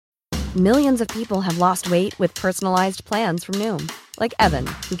Millions of people have lost weight with personalized plans from Noom. Like Evan,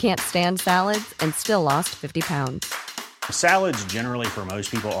 who can't stand salads and still lost 50 pounds. Salads generally for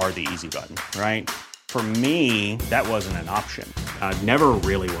most people are the easy button, right? For me, that wasn't an option. I never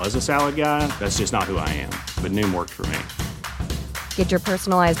really was a salad guy. That's just not who I am. But Noom worked for me. Get your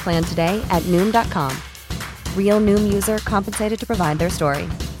personalized plan today at Noom.com. Real Noom user compensated to provide their story.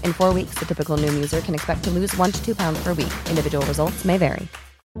 In 4 weeks, the typical Noom user can expect to lose 1 to 2 pounds per week. Individual results may vary.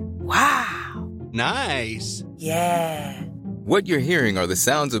 Wow. Nice. Yeah. What you're hearing are the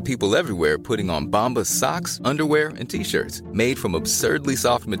sounds of people everywhere putting on Bombas socks, underwear, and T-shirts made from absurdly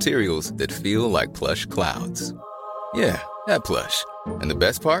soft materials that feel like plush clouds. Yeah, that plush. And the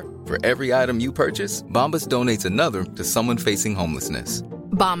best part? For every item you purchase, Bombas donates another to someone facing homelessness.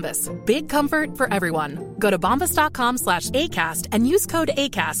 Bombas. Big comfort for everyone. Go to bombas.com/ACAST and use code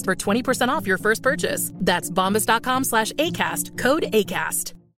ACAST for 20% off your first purchase. That's bombas.com/ACAST. Code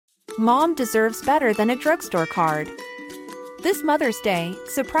ACAST. Mom deserves better than a drugstore card. This Mother's Day,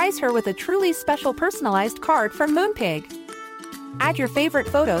 surprise her with a truly special personalized card from Moonpig. Add your favorite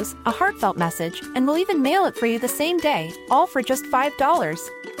photos, a heartfelt message, and we'll even mail it for you the same day, all for just $5.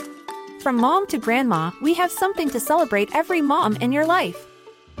 From mom to grandma, we have something to celebrate every mom in your life.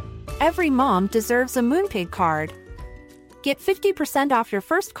 Every mom deserves a Moonpig card. Get 50% off your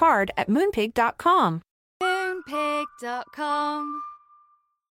first card at moonpig.com. Moonpig.com.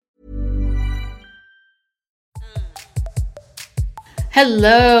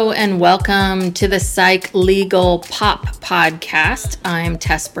 Hello and welcome to the Psych Legal Pop Podcast. I'm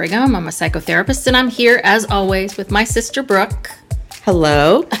Tess Brigham. I'm a psychotherapist and I'm here as always with my sister Brooke.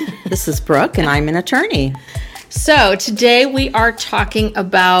 Hello, this is Brooke and I'm an attorney. So today we are talking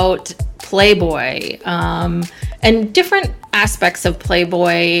about Playboy and different aspects of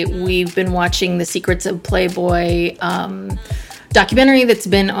Playboy. We've been watching the Secrets of Playboy documentary that's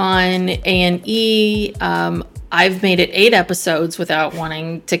been on A&E. I've made it 8 episodes without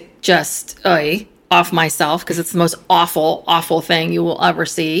wanting to just off myself because it's the most awful thing you will ever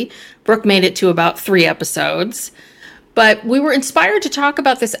see. Brooke made it to about 3 episodes. But we were inspired to talk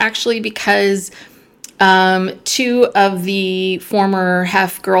about this actually because 2 of the former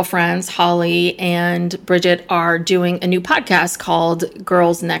Hef girlfriends, Holly and Bridget, are doing a new podcast called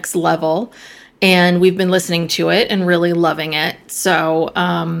Girls Next Level. And we've been listening to it and really loving it. So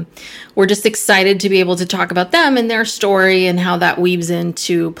we're just excited to be able to talk about them and their story and how that weaves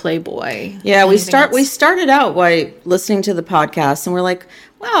into Playboy. Yeah, we started out by listening to the podcast and we're like,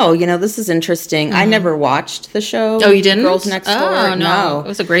 wow, this is interesting. Mm-hmm. I never watched the show. Oh, you didn't? Girls Next Door. Oh, no. It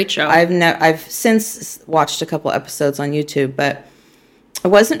was a great show. I've since watched a couple episodes on YouTube, but I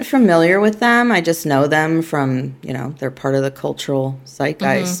wasn't familiar with them. I just know them from, they're part of the cultural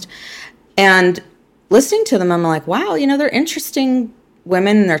zeitgeist. Mm-hmm. And listening to them, I'm like, wow, they're interesting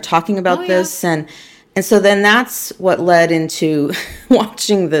women and they're talking about this. And so then that's what led into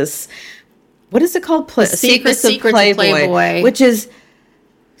watching this, what is it called? Secrets of Playboy. Which is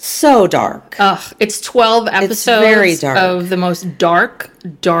so dark. Ugh, it's 12 episodes it's very dark. Of the most dark,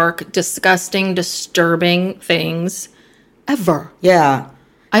 disgusting, disturbing things ever. Yeah.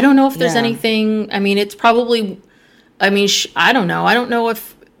 I don't know if there's anything, it's probably, I don't know. I don't know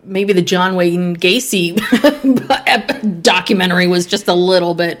if maybe the John Wayne Gacy documentary was just a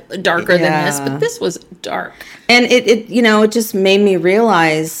little bit darker than this, but this was dark. And it just made me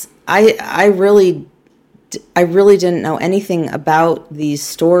realize I really didn't know anything about these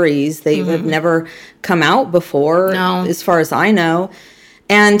stories. They have never come out before, as far as I know.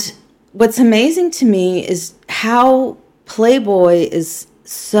 And what's amazing to me is how Playboy is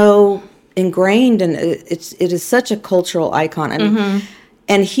so ingrained, and it is such a cultural icon.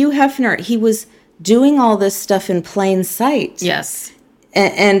 And Hugh Hefner, he was doing all this stuff in plain sight. Yes.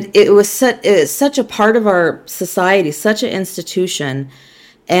 And it was such a part of our society, such an institution.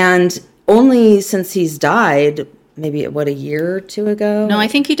 And only since he's died, maybe, a year or 2 ago? No, I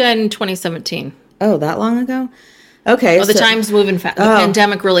think he died in 2017. Oh, that long ago? Okay. Well, the time's moving fast. The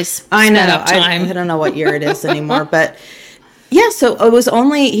pandemic really sped up time. I don't know what year it is anymore, but... Yeah, so it was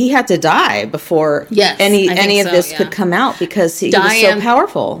only he had to die before any of this could come out because he was so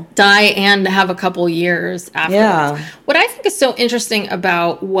powerful. Die and have a couple years afterwards. Yeah. What I think is so interesting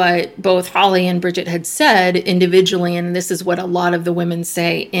about what both Holly and Bridget had said individually, and this is what a lot of the women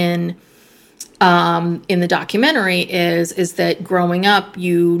say in the documentary, is that growing up,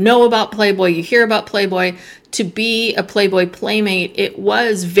 you know about Playboy, you hear about Playboy. To be a Playboy playmate, it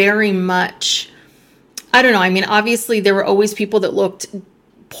was very much... I don't know. Obviously, there were always people that looked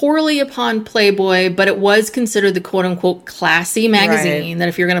poorly upon Playboy, but it was considered the quote-unquote classy magazine, that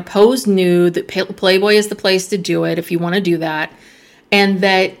if you're going to pose nude, that Playboy is the place to do it if you want to do that. and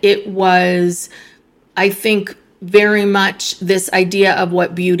that it was, I think, very much this idea of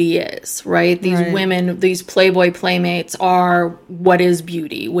what beauty is, right? These women, these Playboy playmates are what is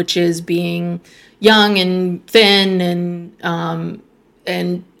beauty, which is being young and thin and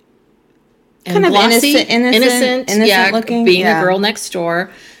kind of glossy, innocent looking, being a girl next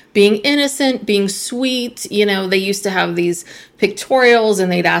door, being innocent, being sweet. You know, they used to have these pictorials and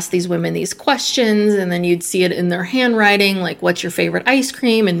they'd ask these women these questions, and then you'd see it in their handwriting, like, what's your favorite ice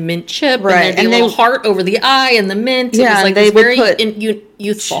cream, and mint chip, and there'd be a little heart over the eye and the mint. Yeah, it was like they would put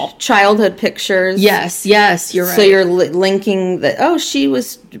youthful childhood pictures. Yes, you're right. So you're linking that, oh, she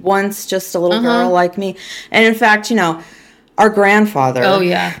was once just a little girl like me. And in fact, you know, our grandfather,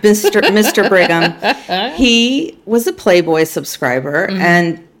 Mr. Brigham, he was a Playboy subscriber,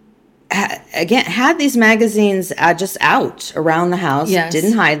 and again, had these magazines just out around the house,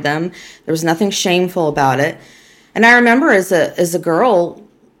 didn't hide them. There was nothing shameful about it. And I remember as a girl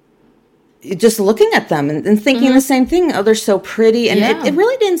just looking at them and thinking the same thing. Oh, they're so pretty. And it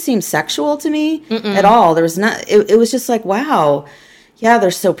really didn't seem sexual to me at all. There was not, it was just like, wow, yeah,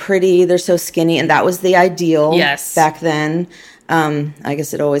 they're so pretty. They're so skinny. And that was the ideal back then. I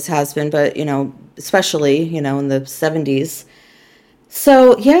guess it always has been, but, you know, especially, you know, in the 70s.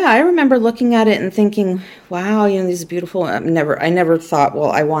 So, yeah, I remember looking at it and thinking, wow, you know, these beautiful, I never thought,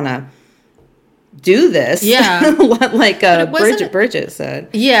 well, I want to do this. Yeah. like Bridget said.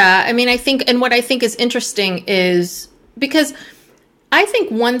 Yeah. I mean, I think, and what I think is interesting is, because I think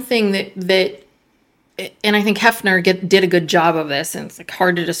one thing that and I think Hefner did a good job of this, and it's like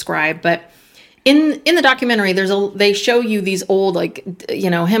hard to describe, but in the documentary, they show you these old, like,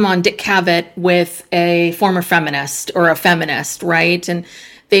 you know, him on Dick Cavett with a former feminist or a feminist, right? And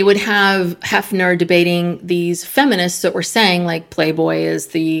they would have Hefner debating these feminists that were saying, like, Playboy is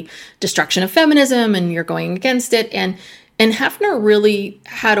the destruction of feminism and you're going against it. And Hefner really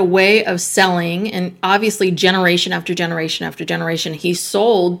had a way of selling, and obviously generation after generation after generation, he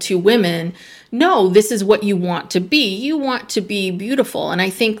sold to women, no, this is what you want to be. You want to be beautiful. And I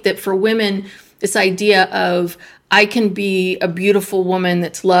think that for women, this idea of, I can be a beautiful woman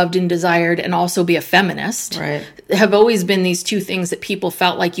that's loved and desired and also be a feminist, have always been these two things that people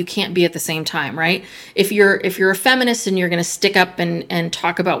felt like you can't be at the same time, right? If you're a feminist and you're going to stick up and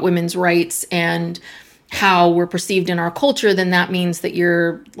talk about women's rights and how we're perceived in our culture, then that means that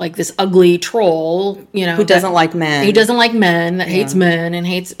you're like this ugly troll, you know, who doesn't like men, that hates men and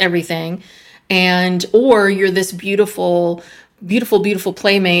hates everything. Or you're this beautiful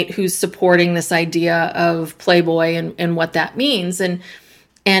playmate who's supporting this idea of Playboy and what that means. And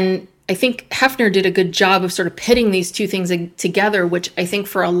I think Hefner did a good job of sort of pitting these two things together, which I think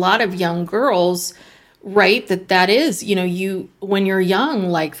for a lot of young girls, right, that is, you know, when you're young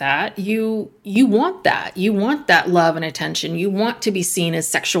like that, you want that. You want that love and attention. You want to be seen as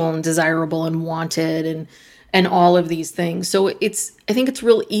sexual and desirable and wanted and all of these things. So I think it's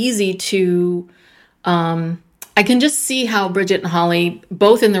real easy to, I can just see how Bridget and Holly,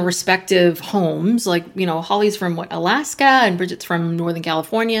 both in their respective homes, like, you know, Holly's from Alaska and Bridget's from Northern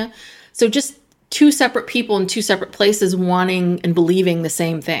California. So just two separate people in two separate places wanting and believing the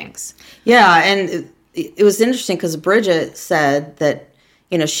same things. Yeah. And it was interesting because Bridget said that,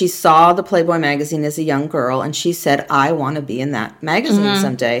 you know, she saw the Playboy magazine as a young girl and she said, I want to be in that magazine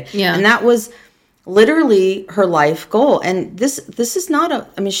someday. Yeah. And that was literally her life goal. And this is not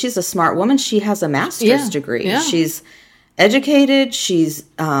she's a smart woman. She has a master's degree. Yeah. She's educated. She's,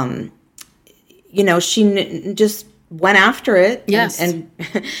 you know, she just went after it and,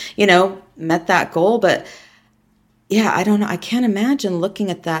 you know, met that goal. But yeah, I don't know. I can't imagine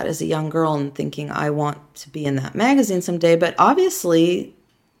looking at that as a young girl and thinking, I want to be in that magazine someday. But obviously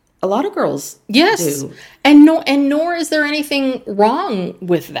a lot of girls do. And nor is there anything wrong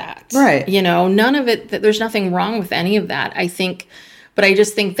with that. Right. You know, none of it, there's nothing wrong with any of that. I think, but I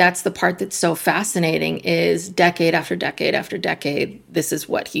just think that's the part that's so fascinating is decade after decade after decade, this is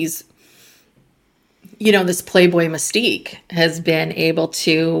what he's, you know, this Playboy mystique has been able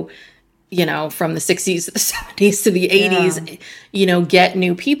to, you know, from the 60s to the 70s to the 80s, you know, get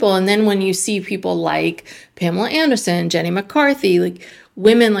new people. And then when you see people like Pamela Anderson, Jenny McCarthy, like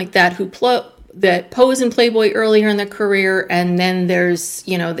women like that who that pose in Playboy earlier in their career, and then there's,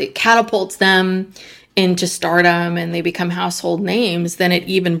 you know, they catapults them into stardom and they become household names, then it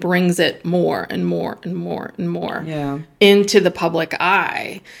even brings it more and more and more and more into the public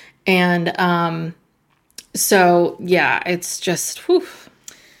eye. And so, yeah, it's just, whew,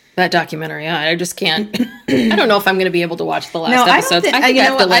 that documentary, I just can't, I don't know if I'm going to be able to watch the last episodes. I think I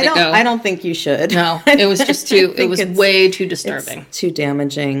have to let it go. I don't think you should. No, it was just too, it was way too disturbing. It's too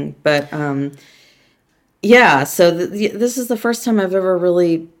damaging. But yeah, so this is the first time I've ever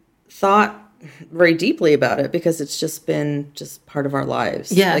really thought very deeply about it, because it's just been just part of our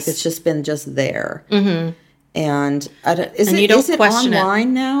lives. Yes. Like, it's just been just there. Mm-hmm. And is it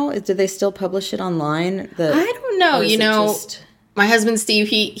online now? Do they still publish it online? I don't know. My husband Steve,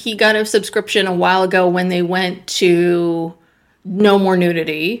 he got a subscription a while ago when they went to no more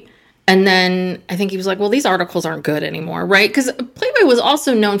nudity. And then I think he was like, well, these articles aren't good anymore, right? Because Playboy was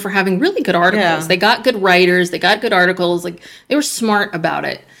also known for having really good articles. Yeah. They got good writers. They got good articles. Like, they were smart about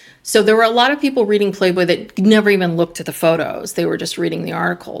it. So there were a lot of people reading Playboy that never even looked at the photos. They were just reading the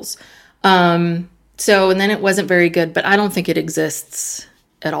articles. And then it wasn't very good, but I don't think it exists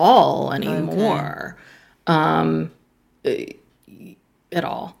at all anymore. Okay. At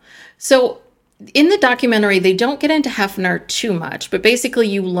all. So in the documentary, they don't get into Hefner too much, but basically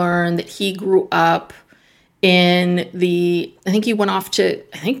you learn that he grew up I think he went off to,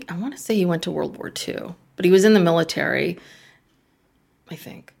 I want to say he went to World War II, but he was in the military, I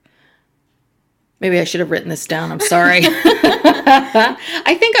think. Maybe I should have written this down. I'm sorry.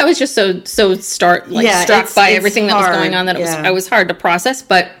 I think I was just so struck by everything that was going on that it was hard to process.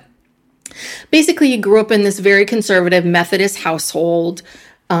 But basically, he grew up in this very conservative Methodist household.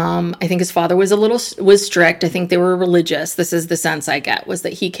 I think his father was strict. I think they were religious. This is the sense I get, was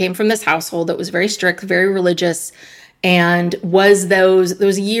that he came from this household that was very strict, very religious, and was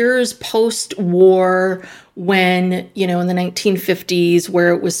those years post-war when, in the 1950s,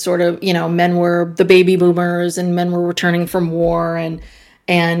 where it was sort of, men were the baby boomers and men were returning from war, and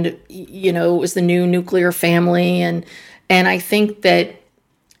it was the new nuclear family. And I think that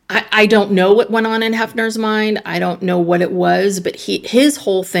I don't know what went on in Hefner's mind. I don't know what it was, but his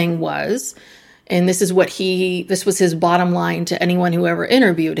whole thing was, and this was his bottom line to anyone who ever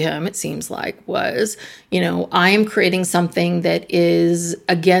interviewed him, it seems like, was, I am creating something that is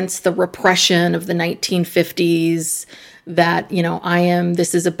against the repression of the 1950s, that,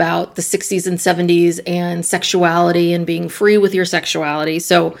 this is about the 60s and 70s and sexuality and being free with your sexuality.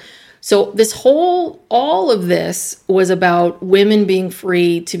 So all of this was about women being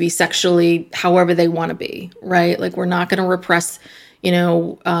free to be sexually however they want to be, right? Like, we're not going to repress,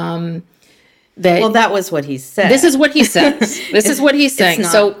 that. Well, that was what he said. This is what he says. This is what he's saying.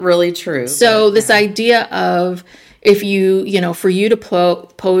 It's not really true. So this idea of, if you, for you to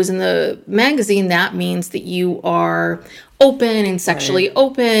pose in the magazine, that means that you are open and sexually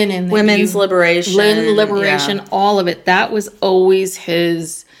open, and women's liberation, all of it. That was always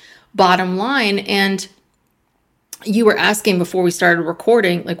his bottom line. And you were asking before we started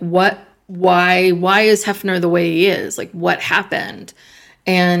recording, like, why is Hefner the way he is? Like, what happened?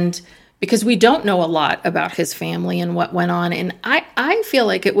 And because we don't know a lot about his family and what went on. And I feel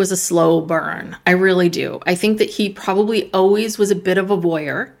like it was a slow burn. I really do. I think that he probably always was a bit of a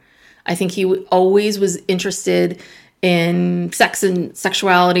voyeur. I think he always was interested in sex and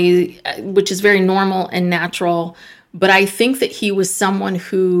sexuality, which is very normal and natural. But I think that he was someone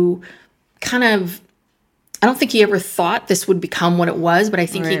who I don't think he ever thought this would become what it was, but I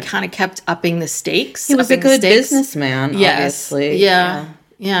think he kind of kept upping the stakes. He was a good businessman, obviously. Yeah.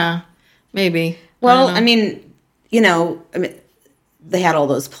 Maybe. Well, I mean, they had all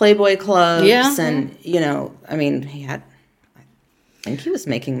those Playboy clubs, and he had. I think he was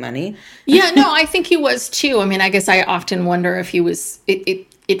making money. Yeah, no, I think he was too. I mean, I guess I often wonder if he was.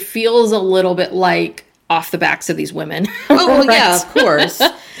 It feels a little bit like off the backs of these women. Oh, well, right? Yeah, of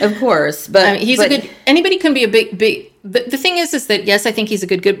course. But I mean, anybody can be a big. The thing is that, yes, I think he's a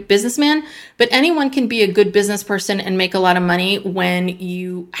good businessman, but anyone can be a good business person and make a lot of money when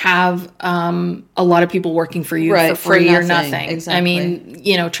you have a lot of people working for you for free or nothing. Exactly. I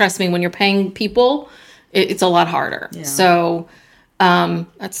mean, trust me, when you're paying people, it's a lot harder. Yeah. So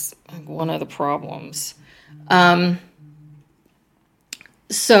that's one of the problems.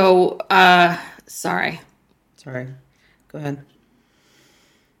 Sorry. Go ahead.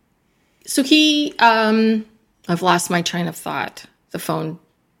 So he, I've lost my train of thought. The phone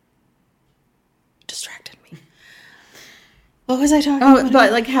distracted me. What was I talking about? Oh,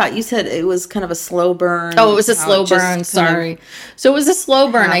 but like how you said it was kind of a slow burn. Oh, it was a slow burn. Sorry. So it was a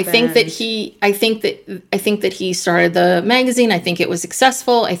slow burn. I think that he started the magazine. I think it was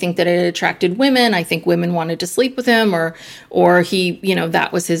successful. I think that it attracted women. I think women wanted to sleep with him, or he,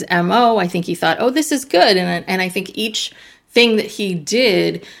 that was his MO. I think he thought, oh, this is good. And I think each thing that he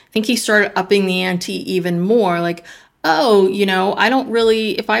did, I think he started upping the ante even more. Like, oh, I don't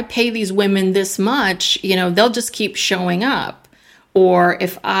really, if I pay these women this much, they'll just keep showing up. Or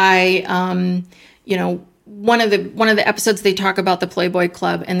if I, one of the episodes they talk about the Playboy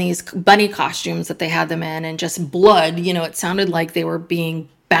Club and these bunny costumes that they had them in, and just blood, it sounded like they were being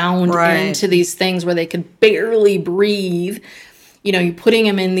bound into these things where they could barely breathe. You know, you're putting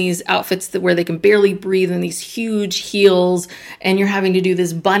them in these outfits where they can barely breathe in these huge heels, and you're having to do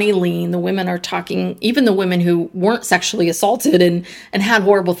this bunny lean. The women are talking, even the women who weren't sexually assaulted and had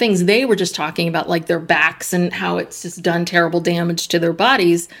horrible things, they were just talking about like their backs and how it's just done terrible damage to their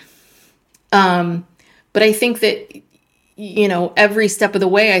bodies. But I think that, you know, every step of the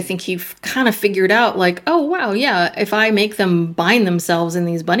way, I think he kind of figured out like, oh, wow, yeah, if I make them bind themselves in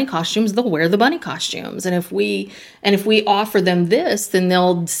these bunny costumes, they'll wear the bunny costumes. And if we offer them this, then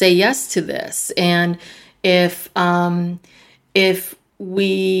they'll say yes to this. And if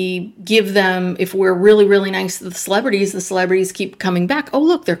we give them, if we're really, really nice to the celebrities keep coming back. Oh,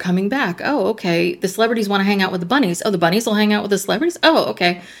 look, they're coming back. Oh, okay. The celebrities want to hang out with the bunnies. Oh, the bunnies will hang out with the celebrities. Oh,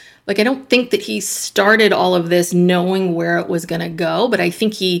 okay. Like, I don't think that he started all of this knowing where it was going to go, but I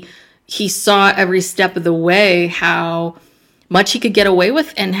think he saw every step of the way how much he could get away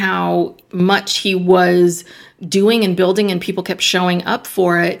with and how much he was doing and building, and people kept showing up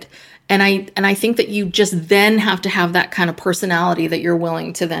for it. And I think that you just then have to have that kind of personality that you're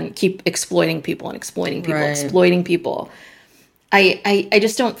willing to then keep exploiting people and exploiting people. I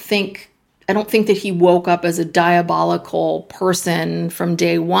just don't think... I don't think that he woke up as a diabolical person from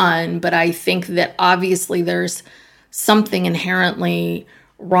day one, but I think that obviously there's something inherently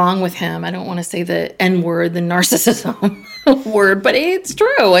wrong with him. I don't want to say the N-word, the narcissism word, but it's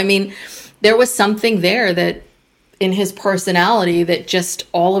true. I mean, there was something there that in his personality that just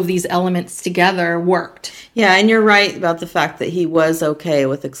all of these elements together worked. Yeah, and you're right about the fact that he was okay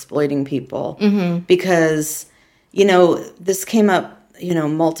with exploiting people because, you know, this came up, you know,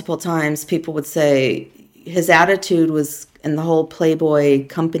 multiple times. People would say his attitude was, and the whole Playboy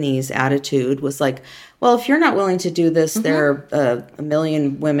company's attitude was like, well, if you're not willing to do this, there are a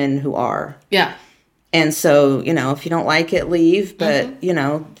million women who are. Yeah. And so, you know, if you don't like it, leave. But, you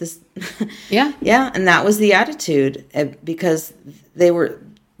know, this. Yeah. Yeah. And that was the attitude because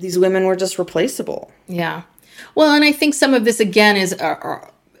these women were just replaceable. Yeah. Well, and I think some of this, again, is...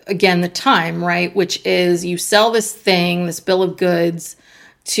 again, the time, right? Which is you sell this thing, this bill of goods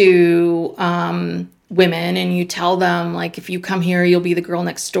to women, and you tell them, like, if you come here, you'll be the girl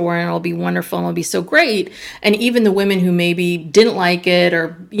next door and it'll be wonderful and it'll be so great. And even the women who maybe didn't like it,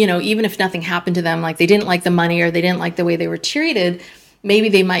 or, you know, even if nothing happened to them, like they didn't like the money or they didn't like the way they were treated, maybe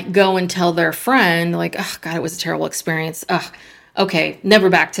they might go and tell their friend, like, oh, God, it was a terrible experience. Ugh, okay, never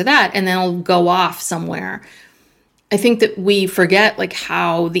back to that. And then I'll go off somewhere. I think that we forget like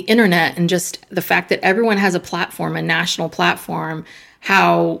how the internet and just the fact that everyone has a platform, a national platform,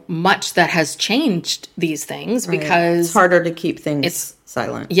 how much that has changed these things because it's harder to keep things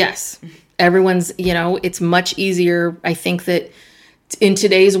silent. Yes. Everyone's, you know, it's much easier. I think that in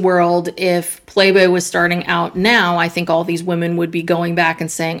today's world, if Playboy was starting out now, I think all these women would be going back and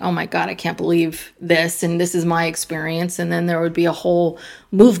saying, oh my God, I can't believe this. And this is my experience. And then there would be a whole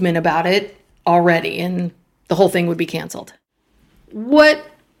movement about it already. And the whole thing would be canceled. What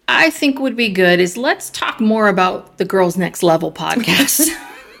I think would be good is let's talk more about the Girls Next Level podcast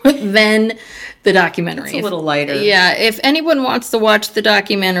than the documentary. It's a little lighter. Yeah. If anyone wants to watch the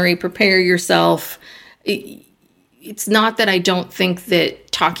documentary, prepare yourself. It's not that I don't think that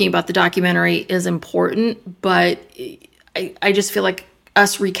talking about the documentary is important, but I just feel like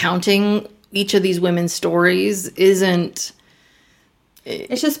us recounting each of these women's stories isn't...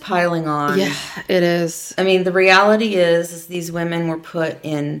 It's just piling on. Yeah, it is. I mean, the reality is these women were put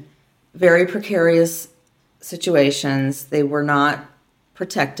in very precarious situations. They were not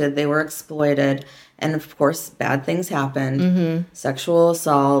protected. They were exploited. And, of course, bad things happened. Sexual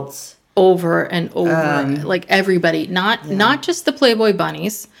assaults. Over and over. Like everybody. Not just the Playboy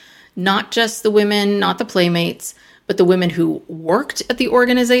bunnies. Not just the women, not the Playmates. But the women who worked at the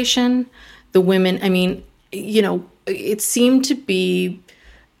organization. The women, I mean, you know... It seemed to be,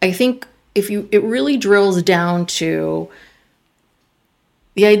 I think, it really drills down to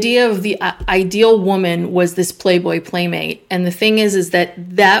the idea of the ideal woman was this Playboy Playmate. And the thing is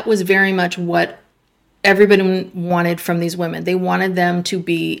that was very much what everybody wanted from these women. They wanted them to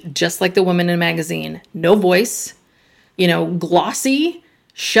be just like the woman in a magazine. No voice, you know, glossy,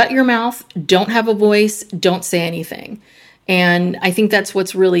 shut your mouth, don't have a voice, don't say anything. And I think that's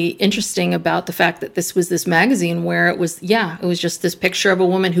what's really interesting about the fact that this was this magazine where it was just this picture of a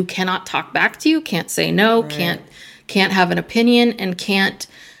woman who cannot talk back to you, can't say no, can't have an opinion, and can't,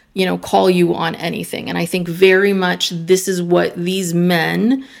 you know, call you on anything. And I think very much this is what these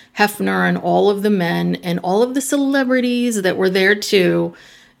men, Hefner and all of the men and all of the celebrities that were there too,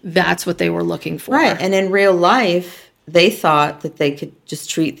 that's what they were looking for. Right. And in real life, they thought that they could just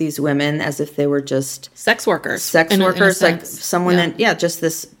treat these women as if they were just sex workers, like someone, just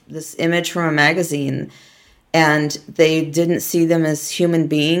this image from a magazine, and they didn't see them as human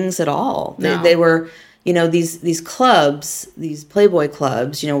beings at all. No. They were, these clubs, these Playboy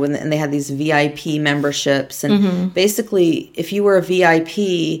clubs, and they had these VIP memberships, and basically, if you were a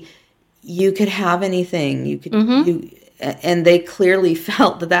VIP, you could have anything. You could, and they clearly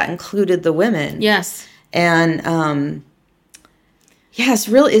felt that included the women. Yes. And it's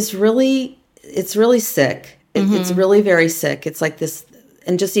really sick. It's really very sick. It's like this,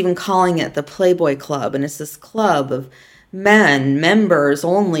 and just even calling it the Playboy Club, and it's this club of members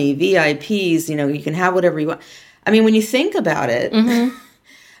only, VIPs. You can have whatever you want. I mean, when you think about it,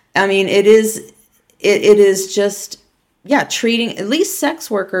 I mean, it is just treating at least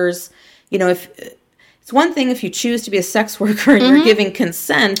sex workers. If it's one thing if you choose to be a sex worker and you're giving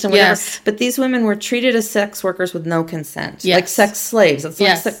consent and whatever, but these women were treated as sex workers with no consent, like sex slaves. It's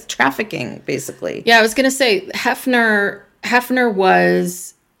like sex trafficking, basically. Yeah, I was going to say Hefner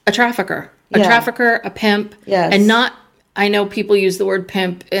was a trafficker, a pimp, and not. I know people use the word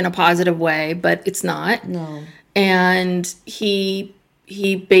pimp in a positive way, but it's not. No. And he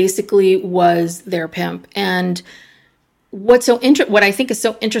basically was their pimp. And what I think is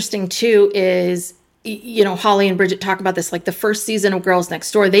so interesting too is, Holly and Bridget talk about this, like the first season of Girls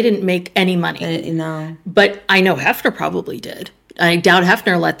Next Door, they didn't make any money. No. But I know Hefner probably did. I doubt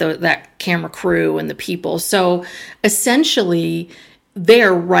Hefner let that camera crew and the people. So essentially,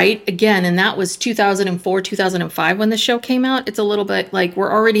 they're right again. And that was 2004, 2005 when the show came out. It's a little bit like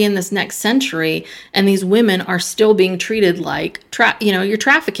we're already in this next century and these women are still being treated like, you're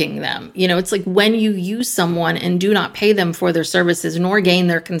trafficking them. It's like when you use someone and do not pay them for their services nor gain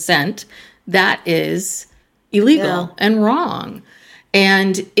their consent, that is illegal and wrong.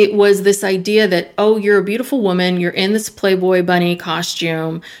 And it was this idea that, oh, you're a beautiful woman, you're in this Playboy bunny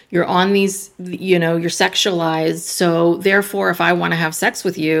costume, you're on these, you're sexualized. So therefore, if I want to have sex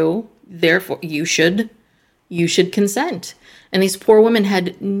with you, therefore you should consent. And these poor women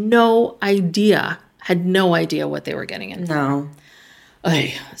had no idea what they were getting into. No.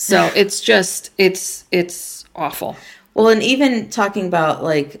 So it's awful. Well, and even talking about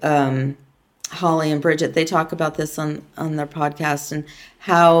like, Holly and Bridget, they talk about this on their podcast and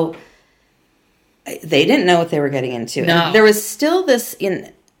how they didn't know what they were getting into. No. And there was still this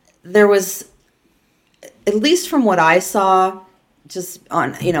at least from what I saw, just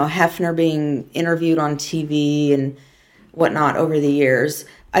on, Hefner being interviewed on TV and whatnot over the years,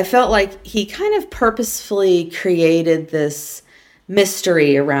 I felt like he kind of purposefully created this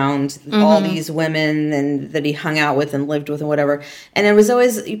mystery around all these women and that he hung out with and lived with and whatever. And it was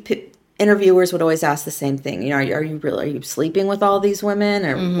always, interviewers would always ask the same thing. Are you sleeping with all these women,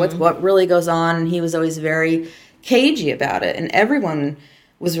 or what really goes on? And he was always very cagey about it, and everyone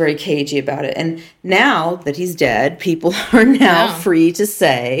was very cagey about it. And now that he's dead, people are now free to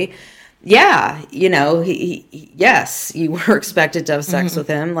say, yes, you were expected to have sex with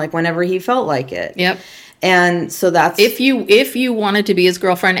him, like whenever he felt like it. Yep. And so that's if you wanted to be his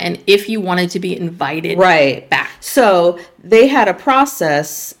girlfriend and if you wanted to be invited back. So they had a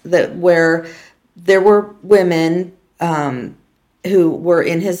process where there were women who were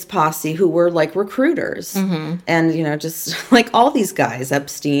in his posse who were like recruiters, and just like all these guys,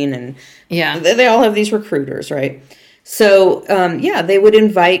 Epstein, and they all have these recruiters, right? So they would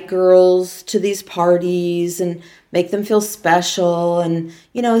invite girls to these parties and make them feel special, and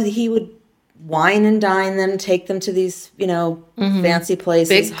he would wine and dine them, take them to these, fancy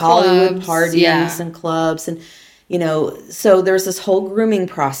places, big Hollywood clubs, parties and clubs. And, so there's this whole grooming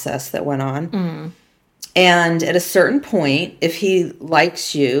process that went on. And at a certain point, if he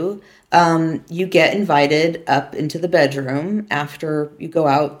likes you, you get invited up into the bedroom after you go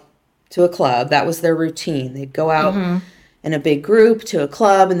out to a club. That was their routine. They'd go out in a big group to a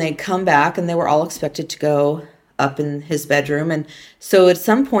club and they'd come back, and they were all expected to go up in his bedroom. And so at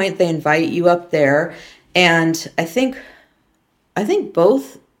some point they invite you up there, and I think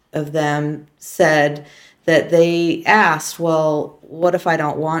both of them said that they asked, well, what if I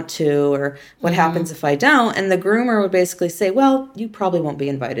don't want to, or what happens if I don't? And the groomer would basically say, well, you probably won't be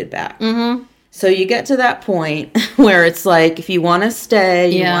invited back. So you get to that point where it's like, if you want to stay,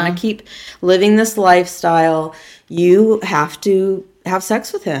 you want to keep living this lifestyle, you have to have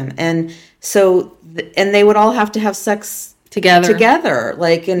sex with him. And so, and they would all have to have sex together,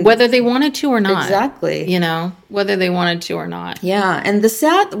 like, and whether they wanted to or not. Exactly. Whether they wanted to or not. Yeah. And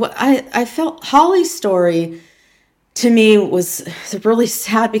I felt Holly's story to me was really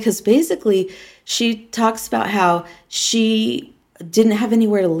sad, because basically she talks about how she didn't have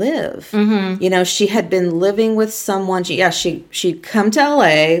anywhere to live. You know, she had been living with someone. She'd come to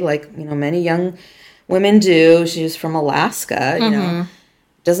LA like, you know, many young women do. She was from Alaska, you know,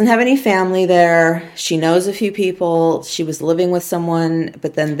 doesn't have any family there. She knows a few people. She was living with someone,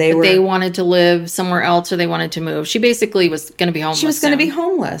 but then they wanted to live somewhere else, or they wanted to move. She basically was going to be homeless. She was going to be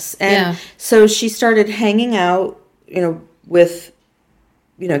homeless. And so she started hanging out, you know, with,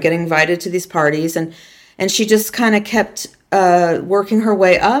 you know, getting invited to these parties, and she just kind of kept working her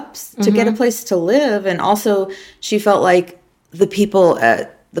way up to get a place to live. And also she felt like the people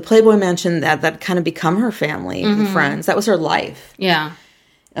at the Playboy Mansion that kind of become her family and friends. That was her life. Yeah.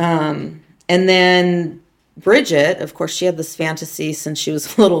 And then Bridget, of course, she had this fantasy since she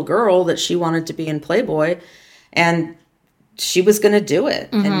was a little girl that she wanted to be in Playboy, and she was going to do it.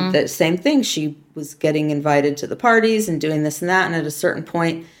 And the same thing, she was getting invited to the parties and doing this and that. And at a certain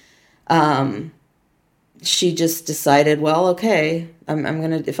point, she just decided, well, okay, I'm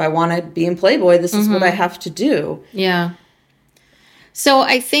going to, if I want to be in Playboy, this is what I have to do. Yeah. So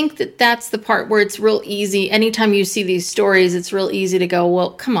I think that that's the part where it's real easy. Anytime you see these stories, it's real easy to go,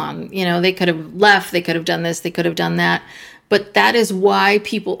 well, come on, you know, they could have left, they could have done this, they could have done that. But that is why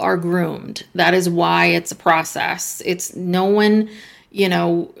people are groomed. That is why it's a process. It's no one, you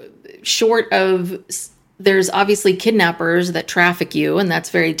know, short of, there's obviously kidnappers that traffic you, and that's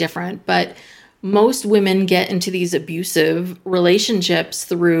very different. But most women get into these abusive relationships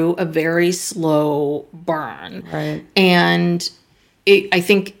through a very slow burn. Right. And I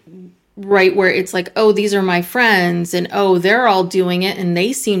think right where it's like, oh, these are my friends, and oh, they're all doing it, and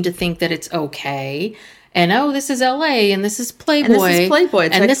they seem to think that it's okay. And oh, this is LA, and this is Playboy. And this is Playboy.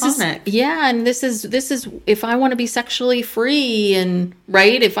 It's and iconic. This is if I want to be sexually free, and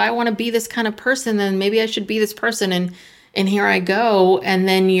right, if I want to be this kind of person, then maybe I should be this person, and here I go. And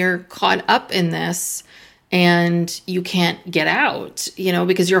then you're caught up in this, and you can't get out, you know,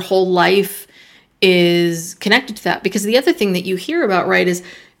 because your whole life is connected to that. Because the other thing that you hear about, right, is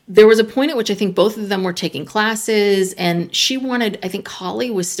there was a point at which I think both of them were taking classes, and she wanted, I think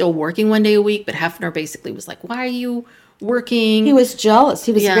Holly was still working one day a week, but Hefner basically was like, why are you working? He was jealous.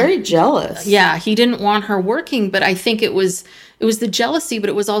 He was very jealous. Yeah, he didn't want her working, but I think it was the jealousy, but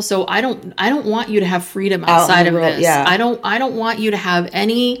it was also, I don't want you to have freedom outside of this. Yeah. I don't want you to have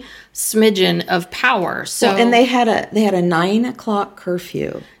any smidgen of power. So and they had a 9:00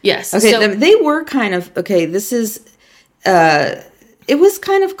 curfew. Yes. Okay. So, they were kind of this is it was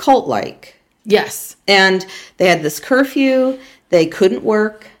kind of cult-like. Yes. And they had this curfew. They couldn't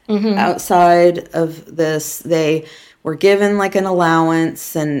work outside of this. They were given like an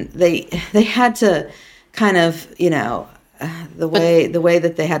allowance, and they had to kind of, you know, the way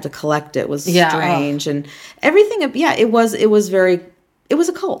that they had to collect it was strange, and everything. Yeah, it was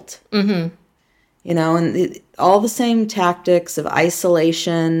a cult. You know, and all the same tactics of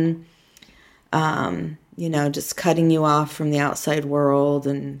isolation. You know, just cutting you off from the outside world.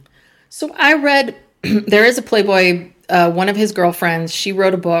 And so I read, there is a Playboy, one of his girlfriends, she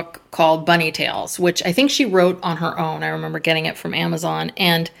wrote a book called Bunny Tales, which I think she wrote on her own. I remember getting it from Amazon,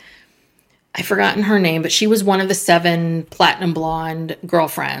 and I've forgotten her name, but she was one of the 7 platinum blonde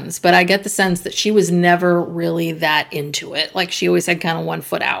girlfriends. But I get the sense that she was never really that into it. Like, she always had kind of one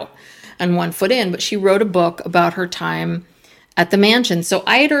foot out and one foot in. But she wrote a book about her time at the mansion. So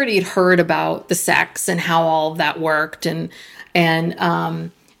I had already heard about the sex and how all of that worked. And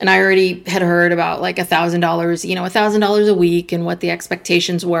I already had heard about like $1,000, you know, $1,000 a week and what the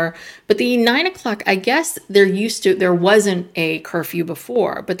expectations were. But the 9:00, I guess there wasn't a curfew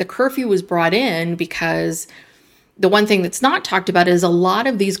before, but the curfew was brought in because the one thing that's not talked about is a lot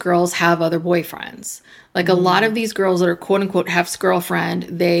of these girls have other boyfriends. Like a lot of these girls that are quote unquote Hef's girlfriend,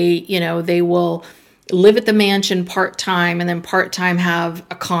 they will live at the mansion part-time and then part-time have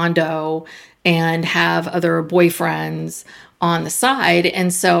a condo and have other boyfriends on the side.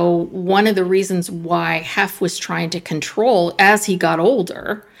 And so one of the reasons why Hef was trying to control as he got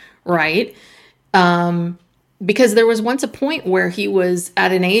older, right? Because there was once a point where he was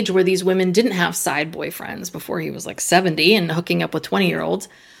at an age where these women didn't have side boyfriends before he was like 70 and hooking up with 20-year-olds.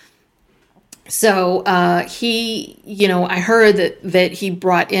 So he, you know, I heard that he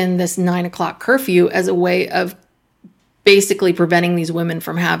brought in this 9:00 curfew as a way of basically preventing these women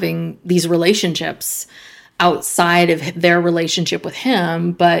from having these relationships outside of their relationship with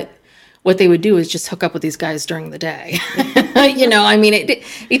him. But what they would do is just hook up with these guys during the day. You know, I mean, it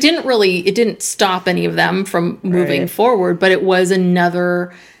didn't stop any of them from moving forward, but it was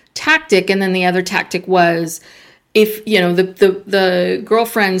another tactic. And then the other tactic was, if, you know, the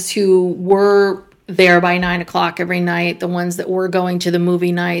girlfriends who were there by 9:00 every night, the ones that were going to the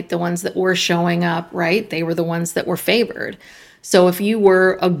movie night, the ones that were showing up, right? They were the ones that were favored. So if you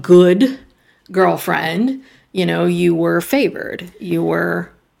were a good girlfriend, you know, you were favored, you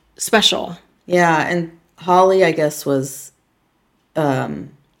were special. Yeah, and Holly, I guess, was she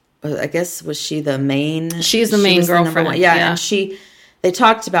the main? She's the main girlfriend. Yeah, and they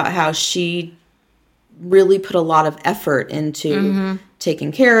talked about how she really put a lot of effort into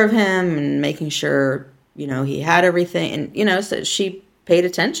taking care of him and making sure, you know, he had everything, and, you know, so she paid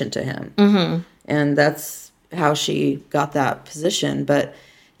attention to him. And that's how she got that position. But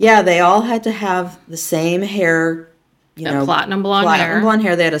yeah, they all had to have the same hair, you know, platinum blonde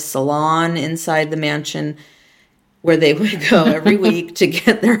hair. They had a salon inside the mansion where they would go every week to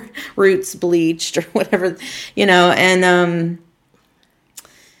get their roots bleached or whatever, you know, and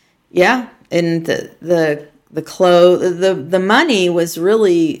yeah, and the money was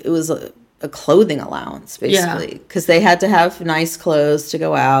really, it was a clothing allowance, basically, because they had to have nice clothes to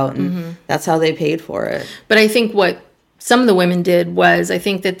go out, and that's how they paid for it. But I think what some of the women did was, I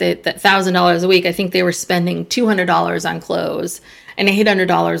think that $1,000 a week, I think they were spending $200 on clothes and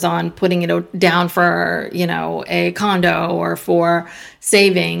 $800 on putting it down for, you know, a condo or for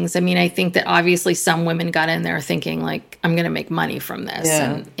savings. I mean, I think that obviously some women got in there thinking, like, I'm going to make money from this,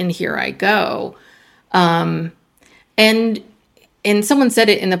 and here I go. And someone said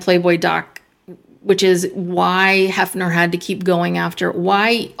it in the Playboy doc, which is why Hefner had to keep going after,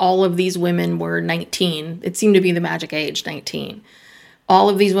 why all of these women were 19. It seemed to be the magic age, 19. All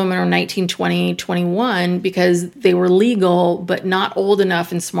of these women are 19, 20, 21 because they were legal, but not old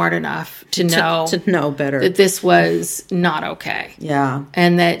enough and smart enough to know better, that this was not okay. Yeah.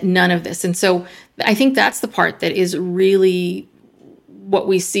 And that none of this. And so I think that's the part that is really what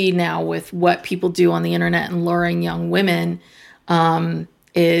we see now with what people do on the internet and luring young women,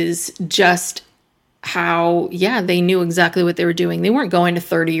 is just how, they knew exactly what they were doing. They weren't going to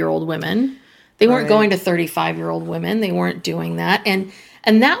 30-year-old women. They weren't going to 35-year-old women. They weren't doing that. And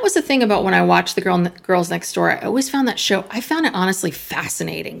that was the thing about when I watched the Girls Next Door. I always found that show, I found it honestly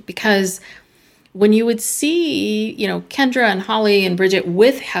fascinating, because when you would see, you know, Kendra and Holly and Bridget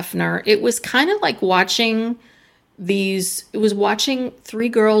with Hefner, it was kind of like watching three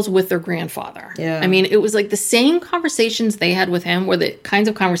girls with their grandfather. Yeah. I mean, it was like the same conversations they had with him were the kinds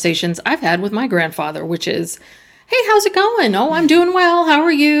of conversations I've had with my grandfather, which is, hey, how's it going? Oh, I'm doing well. How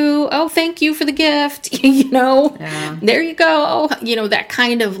are you? Oh, thank you for the gift. You know, There you go. Oh, you know, that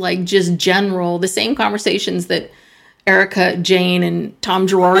kind of like just general, the same conversations that Erica, Jane, and Tom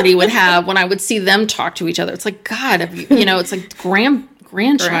Girardi would have when I would see them talk to each other. It's like, God, you know, it's like grandchild.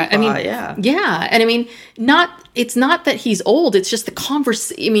 I mean, yeah. And I mean, it's not that he's old. It's just the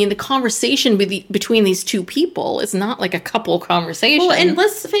conversation between these two people is not like a couple conversation. Well, and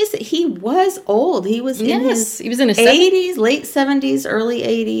let's face it, he was old. He was in his 80s, late 70s, early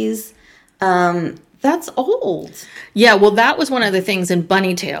 80s. That's old. Yeah. Well, that was one of the things in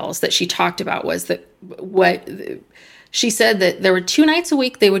Bunny Tales that she talked about, was that she said that there were 2 nights a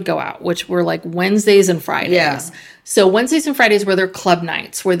week they would go out, which were like Wednesdays and Fridays. Yeah. So Wednesdays and Fridays were their club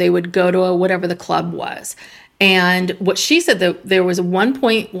nights, where they would go to whatever the club was. And what she said, that there was one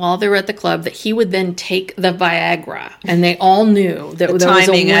point while they were at the club that he would then take the Viagra, and they all knew that there was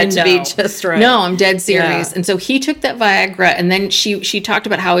a window. Had to be just right. No, I'm dead serious. Yeah. And so he took that Viagra, and then she talked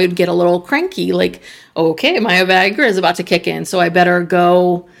about how he would get a little cranky, like, okay, my Viagra is about to kick in, so I better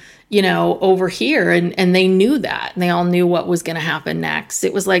go, you know, over here. And they knew that. And they all knew what was going to happen next.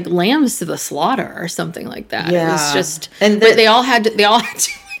 It was like lambs to the slaughter or something like that. Yeah. It was just, but they all had to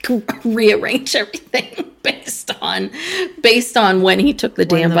like rearrange everything based on when he took the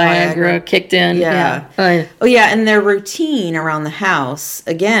damn Viagra kicked in. Yeah. And their routine around the house,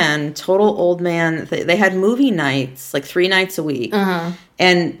 again, total old man. They had movie nights, like 3 nights a week.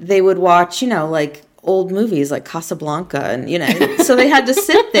 And they would watch, you know, like old movies like Casablanca, and, you know, so they had to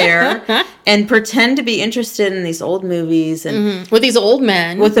sit there and pretend to be interested in these old movies, and with these old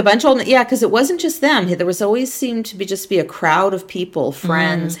men, with a bunch of old, because it wasn't just them. There was always seemed to be a crowd of people,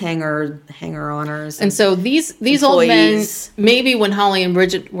 friends, hanger-oners, and so these old men. Maybe when Holly and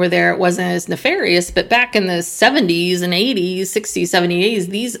Bridget were there, it wasn't as nefarious, but back in the 70s and 80s, 60s, 70s, 80s,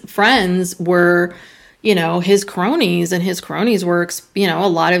 these friends were, you know, his cronies, and his cronies were, you know, a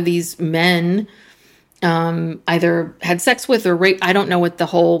lot of these men either had sex with or raped. I don't know what the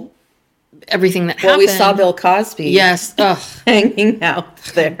whole, everything that happened. Well, we saw Bill Cosby. Yes. Hanging out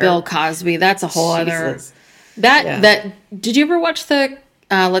there. Bill Cosby. That's a whole other, that, did you ever watch the,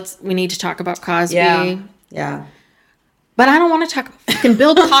 we need to talk about Cosby? Yeah. But I don't want to talk about fucking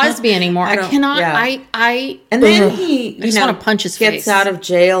Bill Cosby anymore. I cannot, and then he, I just want to punch his face. Gets out of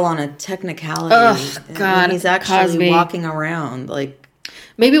jail on a technicality. Oh, God. He's actually Cosby. Walking around like.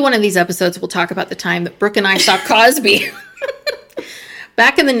 Maybe one of these episodes we'll talk about the time that Brooke and I saw Cosby.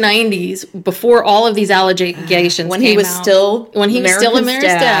 Back in the 90s, before all of these allegations when he was still America's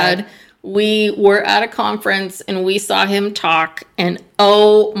dad, we were at a conference and we saw him talk, and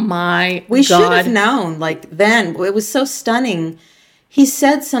oh my God. We should have known, like, then. It was so stunning. He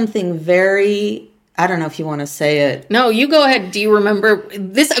said something very, I don't know if you want to say it. No, you go ahead. Do you remember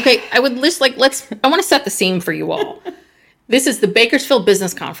this? Okay, I would list, like, I want to set the scene for you all. This is the Bakersfield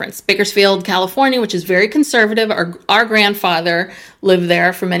Business Conference, Bakersfield, California, which is very conservative. Our grandfather lived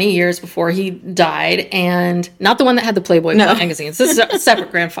there for many years before he died, and not the one that had the Playboy magazines. This is a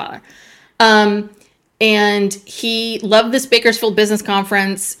separate grandfather. And he loved this Bakersfield Business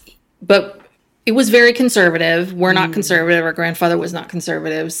Conference, but it was very conservative. We're not conservative. Our grandfather was not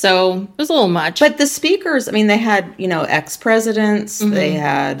conservative. So it was a little much. But the speakers, I mean, they had, ex-presidents. They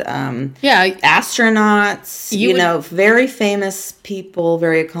had astronauts, very famous people,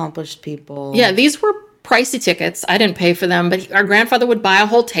 very accomplished people. Yeah, these were pricey tickets. I didn't pay for them, but our grandfather would buy a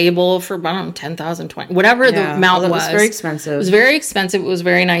whole table for, I don't know, 10,000, 20, whatever the amount was. It was very expensive. It was very expensive. It was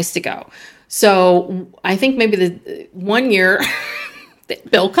very nice to go. So I think maybe the 1 year...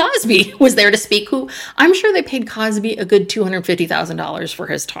 Bill Cosby was there to speak, who I'm sure they paid Cosby a good $250,000 for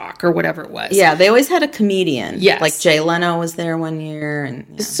his talk or whatever it was. Yeah, they always had a comedian. Yes. Like Jay Leno was there 1 year.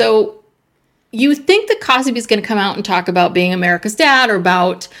 And So you think that Cosby's going to come out and talk about being America's dad or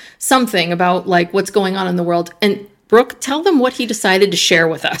about something, about like what's going on in the world. And Brooke, tell them what he decided to share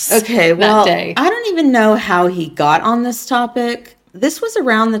with us that day. I don't even know how he got on this topic. This was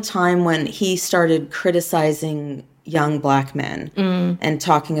around the time when he started criticizing young black men and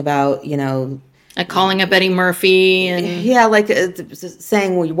talking about, like calling up Eddie Murphy and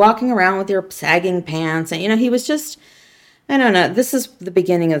saying, well, you're walking around with your sagging pants, and he was just, I don't know, this is the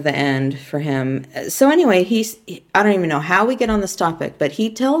beginning of the end for him. So anyway, I don't even know how we get on this topic, but he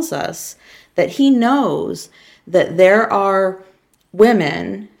tells us that he knows that there are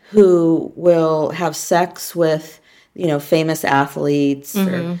women who will have sex with famous athletes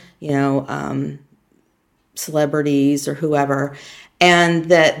or celebrities or whoever, and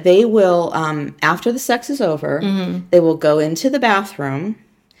that they will, after the sex is over, they will go into the bathroom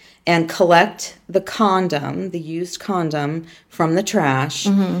and collect the condom, the used condom, from the trash,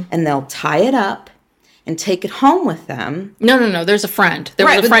 and they'll tie it up and take it home with them. No. There's a friend. There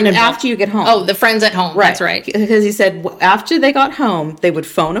was a friend involved. After you get home. Oh, the friend's at home. Right. That's right. Because he said after they got home, they would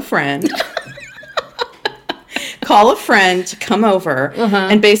phone a friend. Call a friend to come over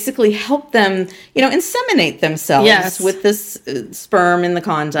and basically help them, inseminate themselves with this sperm in the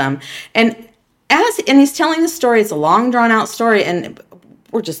condom. And he's telling the story, it's a long drawn out story, and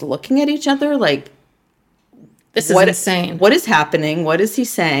we're just looking at each other like, this is insane. What is happening? What is he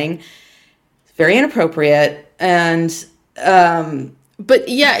saying? It's very inappropriate. And but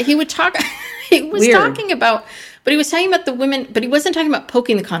yeah, he would talk. He was talking about. But he was talking about the women, but he wasn't talking about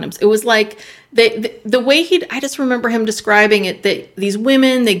poking the condoms. It was like the way I just remember him describing it, that these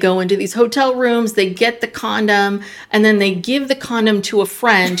women, they go into these hotel rooms, they get the condom, and then they give the condom to a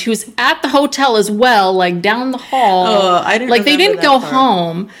friend who's at the hotel as well, like down the hall. Oh, I didn't like they didn't go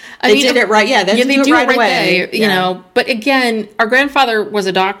home. They did it right. Yeah, they do it right away. There, But again, our grandfather was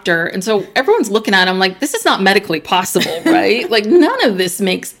a doctor, and so everyone's looking at him like, this is not medically possible, right? Like none of this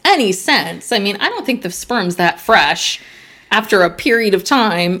makes any sense. I mean, I don't think the sperm's that fresh after a period of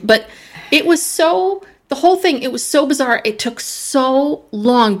time, but it was the whole thing, it was so bizarre. It took so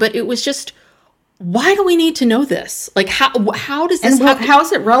long, but it was just, why do we need to know this? Like, how does this happen? How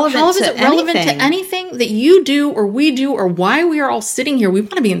is it relevant to anything that you do or we do, or why we are all sitting here? We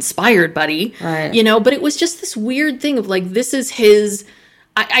want to be inspired, buddy. Right. But it was just this weird thing of like, this is his,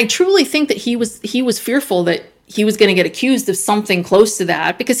 I truly think that he was fearful that he was going to get accused of something close to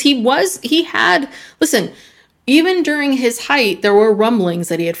that, because listen, even during his height, there were rumblings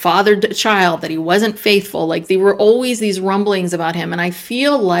that he had fathered a child, that he wasn't faithful. Like, there were always these rumblings about him. And I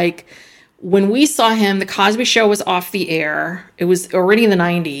feel like when we saw him, the Cosby Show was off the air. It was already in the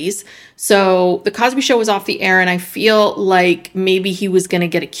 90s. So the Cosby Show was off the air, and I feel like maybe he was going to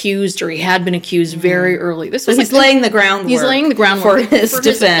get accused, or he had been accused very early. He's laying the groundwork. He's laying the groundwork for his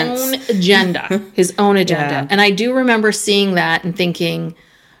defense. His own agenda. His own agenda. Yeah. And I do remember seeing that and thinking,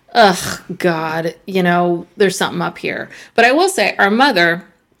 ugh, God, there's something up here. But I will say, our mother,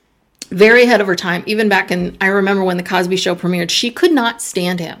 very ahead of her time, even back I remember when the Cosby Show premiered, she could not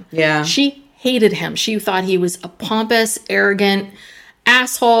stand him. Yeah. She hated him. She thought he was a pompous, arrogant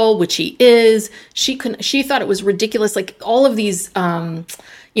asshole, which he is. She thought it was ridiculous. Like all of these,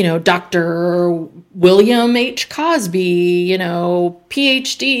 Dr. William H. Cosby,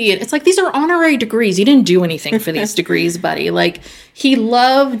 PhD. And it's like, these are honorary degrees. You didn't do anything for these degrees, buddy. Like he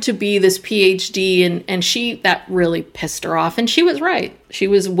loved to be this PhD and that really pissed her off. And she was right. She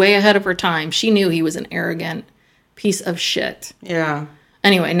was way ahead of her time. She knew he was an arrogant piece of shit. Yeah.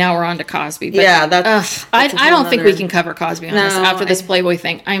 Anyway, now we're on to Cosby. But, yeah, that's I don't think we can cover Cosby on this after this Playboy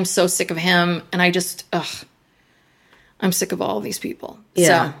thing. I'm so sick of him, and I'm sick of all of these people.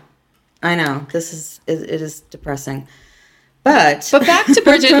 Yeah, so. I know. It is depressing. But back to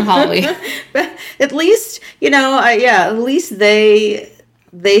Bridget and Holly. But at least, at least they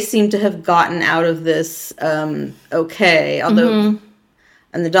seem to have gotten out of this okay. Although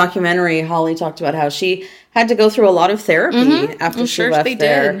in the documentary, Holly talked about how she had to go through a lot of therapy after she left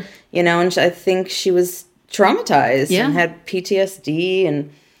there. Did. And I think she was traumatized and had PTSD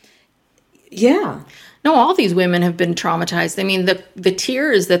and No, all these women have been traumatized. I mean, the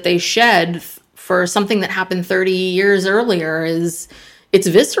tears that they shed for something that happened 30 years earlier it's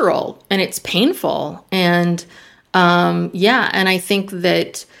visceral and it's painful. And and I think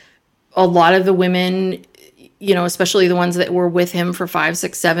that a lot of the women, especially the ones that were with him for 5,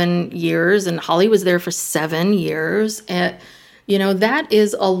 6, 7 years, and Holly was there for 7 years. That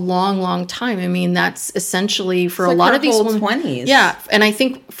is a long, long time. I mean, that's essentially for a lot of these women. 20s. Yeah. And I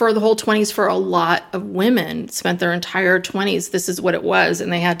think for the whole 20s, for a lot of women spent their entire 20s, this is what it was.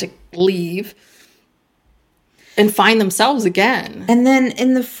 And they had to leave and find themselves again. And then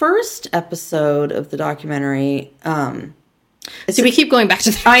in the first episode of the documentary, we keep going back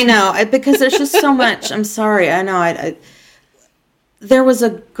to that. I know, because there's just so much. I'm sorry. I know. There was a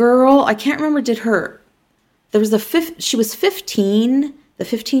girl, I can't remember, she was 15, the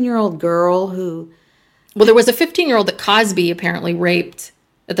 15-year-old girl who... Well, there was a 15-year-old that Cosby apparently raped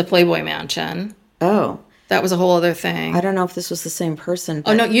at the Playboy Mansion. Oh. That was a whole other thing. I don't know if this was the same person.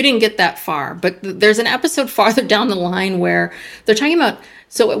 But... Oh, no, you didn't get that far. But there's an episode farther down the line where they're talking about...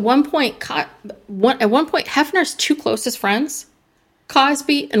 So at one point, Hefner's two closest friends,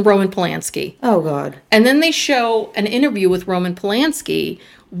 Cosby and Roman Polanski. Oh, God. And then they show an interview with Roman Polanski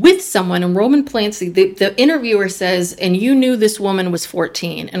with someone, and Roman Polanski, the interviewer says, and you knew this woman was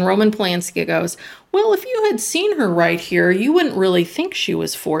 14. And Roman Polanski goes, well, if you had seen her right here, you wouldn't really think she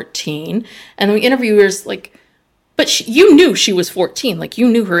was 14. And the interviewer's like, but you knew she was 14. Like, you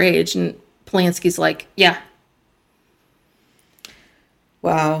knew her age. And Polanski's like, yeah.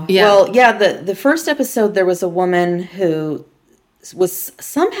 Wow. Yeah. Well, yeah, the first episode, there was a woman who was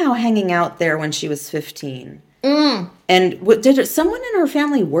somehow hanging out there when she was 15. And did someone in her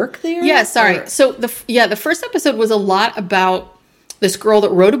family work there? Yeah, sorry. Or? So the first episode was a lot about this girl that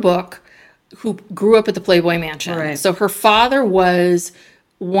wrote a book who grew up at the Playboy Mansion. Right. So her father was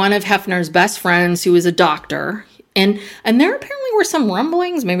one of Hefner's best friends who was a doctor. And there apparently were some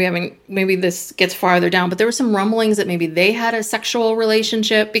rumblings, maybe this gets farther down, but there were some rumblings that maybe they had a sexual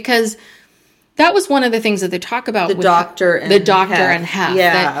relationship, because that was one of the things that they talk about. The doctor and Hef.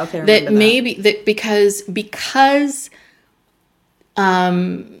 Yeah, that maybe that because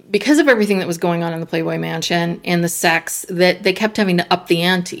of everything that was going on in the Playboy Mansion and the sex, that they kept having to up the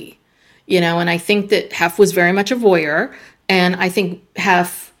ante, and I think that Hef was very much a voyeur, and I think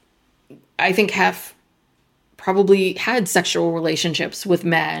Hef probably had sexual relationships with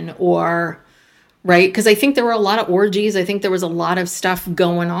men, or right, because I think there were a lot of orgies. I think there was a lot of stuff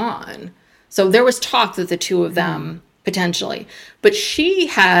going on. So there was talk that the two of them potentially, but she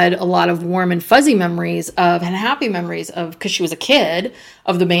had a lot of warm and fuzzy memories and happy memories of, because she was a kid,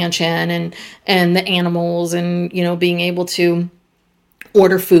 of the mansion and the animals and, being able to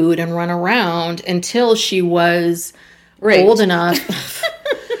order food and run around until she was old enough.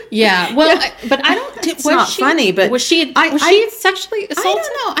 Yeah. Well, but I don't, it's not funny, but was she sexually assaulted?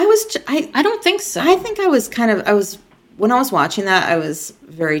 I don't know. I don't think so. I think when I was watching that, I was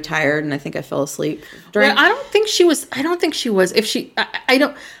very tired, and I think I fell asleep. I don't think she was. If she,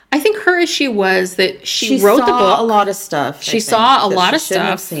 I think her issue was that she wrote the book. A lot of stuff. She saw a lot of stuff.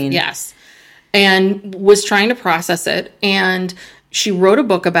 Have seen. Yes, and was trying to process it, and she wrote a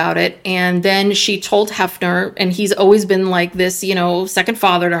book about it, and then she told Hefner, and he's always been like this, second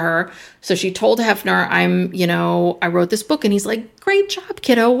father to her. So she told Hefner, I wrote this book, and he's like, great job,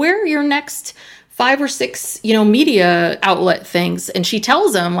 kiddo. Where are your next 5 or 6, media outlet things? And she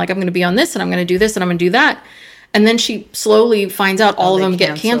tells him, like, I'm going to be on this, and I'm going to do this, and I'm going to do that. And then she slowly finds out all of them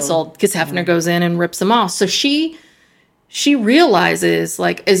get canceled because Hefner goes in and rips them off. So she realizes,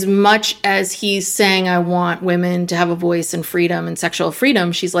 like, as much as he's saying, I want women to have a voice and freedom and sexual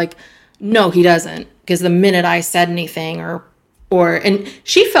freedom, she's like, no, he doesn't. Because the minute I said anything or and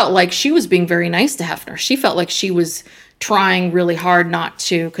she felt like she was being very nice to Hefner. She felt like she was trying really hard not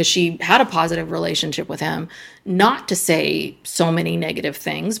to, because she had a positive relationship with him, not to say so many negative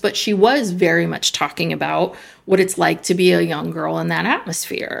things, but she was very much talking about what it's like to be a young girl in that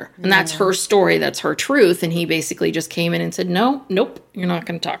atmosphere. And that's her story, that's her truth. And he basically just came in and said, nope, you're not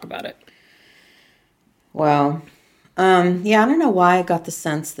going to talk about it. Wow. Yeah, I don't know why I got the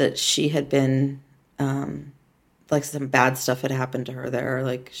sense that she had been, like some bad stuff had happened to her there,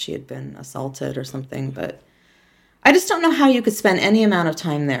 like she had been assaulted or something, but I just don't know how you could spend any amount of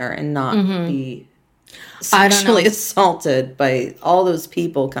time there and not be sexually assaulted by all those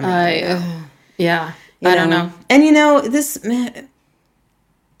people coming in. Yeah, I don't know. And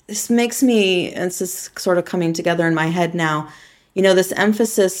this makes me, it's just sort of coming together in my head now, this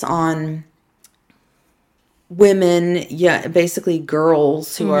emphasis on women, basically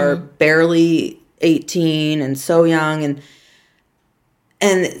girls who are barely 18 and so young, and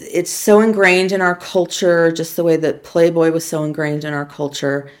it's so ingrained in our culture, just the way that Playboy was so ingrained in our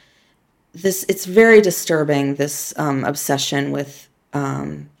culture. It's very disturbing, this obsession with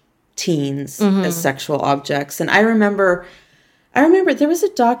teens as sexual objects. And I remember there was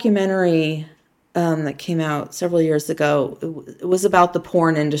a documentary that came out several years ago. It was about the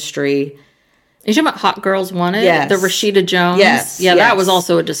porn industry. You're talking about Hot Girls Wanted? Yes. The Rashida Jones? Yes. Yeah, that was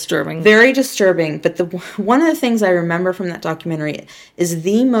also a disturbing. Very disturbing. But one of the things I remember from that documentary is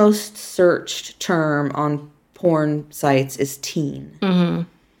the most searched term on porn sites is teen. Mm-hmm.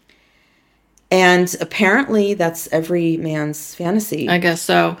 And apparently that's every man's fantasy. I guess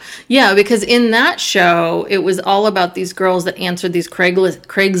so. Yeah, because in that show, it was all about these girls that answered these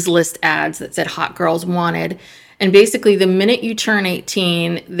Craigslist ads that said Hot Girls Wanted. And basically, the minute you turn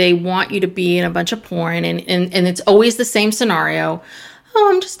 18, they want you to be in a bunch of porn. And it's always the same scenario.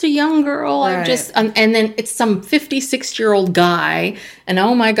 Oh, I'm just a young girl. Right. And then it's some 56-year-old guy. And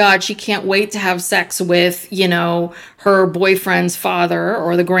oh my God, she can't wait to have sex with, her boyfriend's father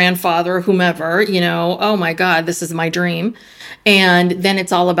or the grandfather, whomever, oh my God, this is my dream. And then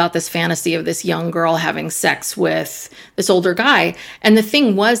it's all about this fantasy of this young girl having sex with this older guy. And the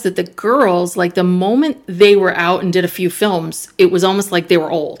thing was that the girls, like the moment they were out and did a few films, it was almost like they were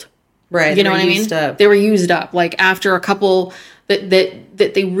old. Right. You know what I mean? They were used up. Like after a couple that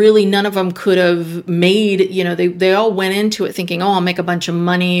they really, none of them could have made, they all went into it thinking, oh, I'll make a bunch of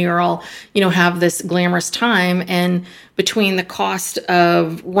money or I'll, have this glamorous time. And between the cost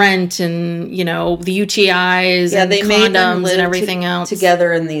of rent and, the UTIs and they condoms made them live and everything else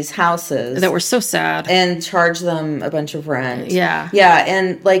together in these houses that were so sad and charge them a bunch of rent. Yeah. Yeah.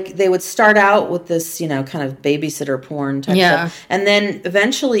 And like they would start out with this, kind of babysitter porn type stuff. And then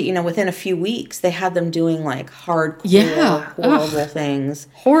eventually, within a few weeks, they had them doing like hardcore, horrible things.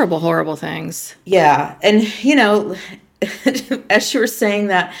 Horrible things. Yeah. And, as you were saying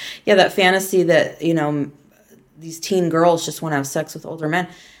that, that fantasy that, these teen girls just want to have sex with older men.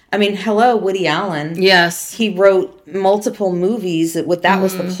 I mean, hello, Woody Allen. Yes. He wrote multiple movies that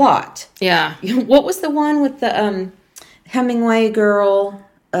was the plot. Yeah. What was the one with the Hemingway girl?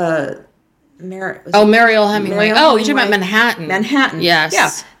 Mariel Hemingway. You're talking about Manhattan. Manhattan. Yes.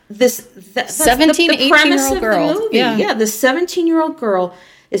 Yeah. That's 17, the premise 18-year-old of girl. the movie. Yeah. The 17-year-old girl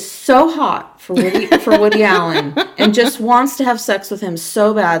is so hot for Woody Allen and just wants to have sex with him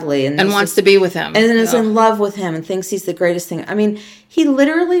so badly. And wants to be with him. And is in love with him and thinks he's the greatest thing. I mean, he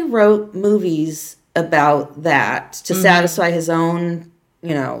literally wrote movies about that to satisfy his own,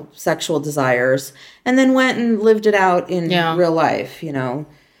 sexual desires, and then went and lived it out in real life, Yeah.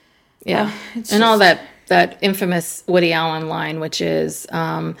 And all that infamous Woody Allen line, which is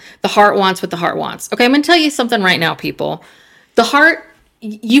the heart wants what the heart wants. Okay, I'm going to tell you something right now, people. The heart,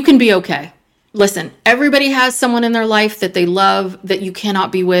 you can be okay. Listen, everybody has someone in their life that they love that you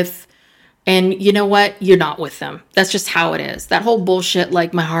cannot be with. And you know what? You're not with them. That's just how it is. That whole bullshit,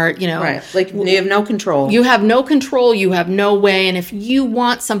 like my heart, Right. Like you have no control. You have no control. You have no way. And if you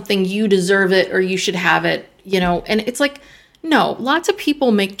want something, you deserve it or you should have it, And it's like, no, lots of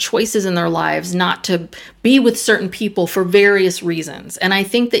people make choices in their lives not to be with certain people for various reasons. And I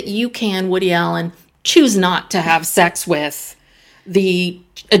think that you can, Woody Allen, choose not to have sex with the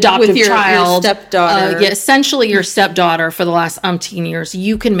adoptive with your child, your stepdaughter. Essentially your stepdaughter for the last umpteen years.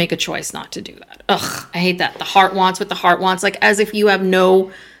 You can make a choice not to do that. Ugh, I hate that. The heart wants what the heart wants, like as if you have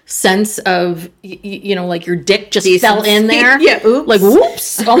no sense of, like your dick just fell in there. Yeah, oops. Like,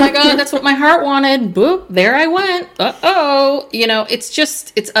 whoops. Oh my God, that's what my heart wanted. Boop, there I went. Uh-oh.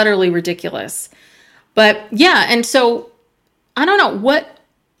 It's utterly ridiculous. But yeah, and so I don't know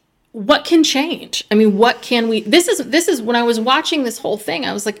what can change? I mean, what can we, this is when I was watching this whole thing,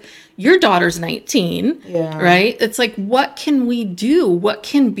 I was like, your daughter's 19, right? It's like, what can we do? What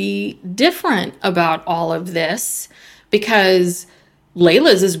can be different about all of this? Because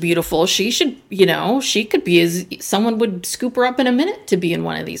Layla's is beautiful. She should, she could be someone would scoop her up in a minute to be in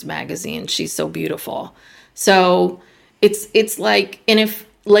one of these magazines. She's so beautiful. So it's like, and if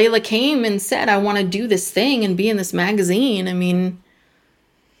Layla came and said, I want to do this thing and be in this magazine, I mean,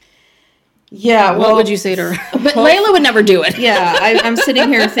 yeah, what would you say to her? But Layla would never do it. Yeah, I'm sitting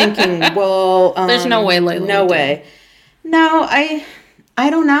here thinking, well, there's no way Layla. No way. No, I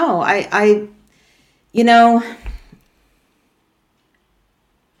don't know.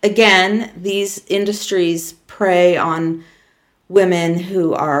 Again, these industries prey on women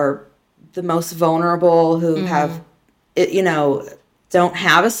who are the most vulnerable, who have, don't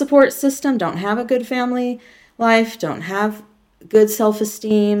have a support system, don't have a good family life, don't have good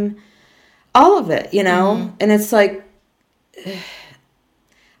self-esteem. All of it, and it's like,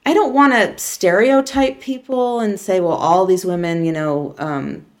 I don't want to stereotype people and say, well, all these women,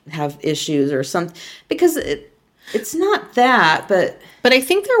 have issues or something, because it's not that, but I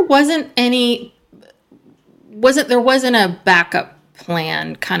think there wasn't a backup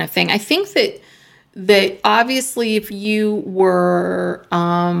plan kind of thing. I think that obviously if you were,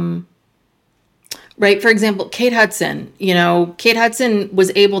 right. For example, Kate Hudson, Kate Hudson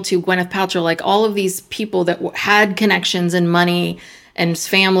was able to, Gwyneth Paltrow, like all of these people that had connections and money and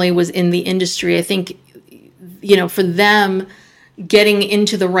family was in the industry. I think, for them getting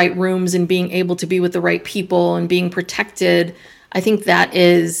into the right rooms and being able to be with the right people and being protected, I think that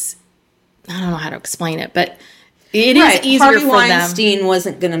is, I don't know how to explain it, but it is easier Harvey for Weinstein them.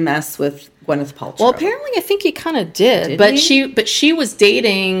 Wasn't going to mess with Gwyneth Paltrow. Well, apparently, I think he kind of did, but she was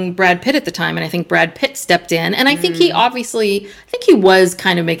dating Brad Pitt at the time, and I think Brad Pitt stepped in, and I think he was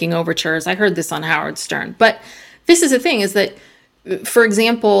kind of making overtures. I heard this on Howard Stern, but this is the thing: is that, for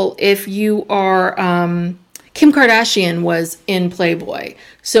example, if you are Kim Kardashian was in Playboy,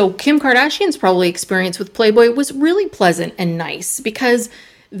 so Kim Kardashian's probably experience with Playboy was really pleasant and nice because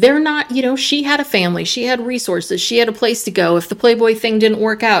they're not, she had a family, she had resources, she had a place to go. If the Playboy thing didn't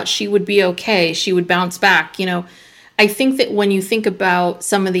work out, she would be okay. She would bounce back. I think that when you think about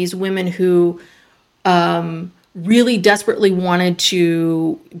some of these women who really desperately wanted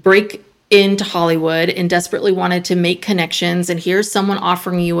to break into Hollywood and desperately wanted to make connections, and here's someone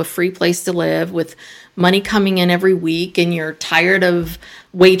offering you a free place to live with money coming in every week, and you're tired of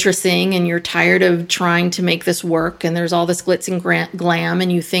waitressing and you're tired of trying to make this work, and there's all this glitz and glam,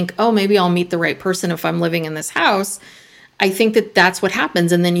 and you think, oh, maybe I'll meet the right person if I'm living in this house. I think that that's what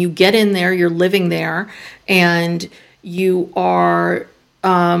happens. And then you get in there, you're living there, and you are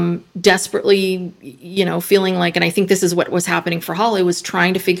desperately, feeling like, and I think this is what was happening for Holly, was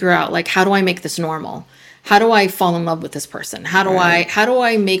trying to figure out, like, how do I make this normal? How do I fall in love with this person? How do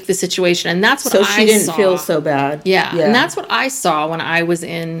I make the situation? And that's what I saw. So she didn't feel so bad. Yeah. And that's what I saw when I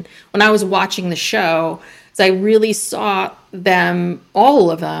was watching the show. Is I really saw them,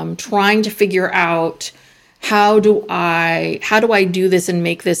 all of them, trying to figure out how do I do this and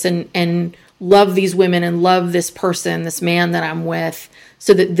make this and love these women and love this person, this man that I'm with,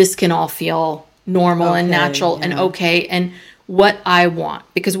 so that this can all feel normal and natural and okay, and what I want.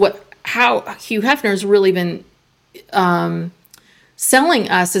 Because how Hugh Hefner's really been selling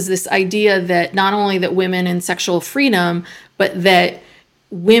us is this idea that not only that women and sexual freedom, but that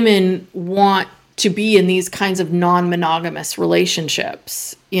women want to be in these kinds of non-monogamous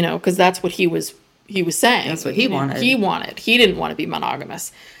relationships, because that's what he was saying. That's what he wanted. He didn't want to be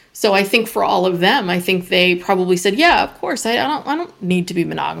monogamous. So I think for all of them, I think they probably said, yeah, of course, I don't need to be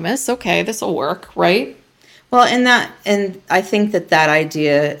monogamous. Okay, this will work, right? Well, and I think that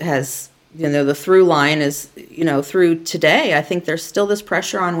idea has, the through line is, through today. I think there's still this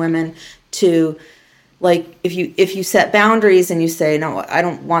pressure on women to, like, if you set boundaries and you say, no, I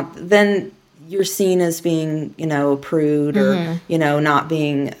don't want, then you're seen as being, a prude or, not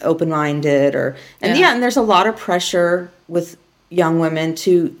being open-minded and there's a lot of pressure with young women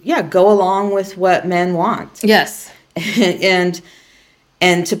to, go along with what men want. Yes.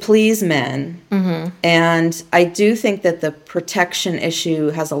 and to please men. Mm-hmm. And I do think that the protection issue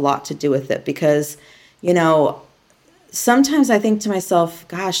has a lot to do with it because, sometimes I think to myself,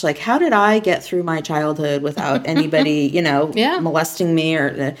 gosh, like, how did I get through my childhood without anybody, molesting me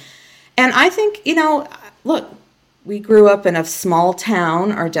and I think, look, we grew up in a small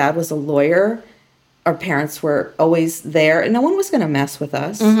town. Our dad was a lawyer. Our parents were always there and no one was going to mess with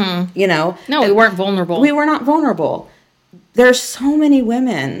us, No, we weren't vulnerable. We were not vulnerable. There's so many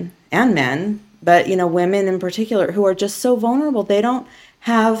women and men, but, women in particular who are just so vulnerable. They don't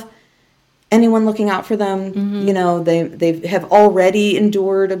have anyone looking out for them. You know, they have already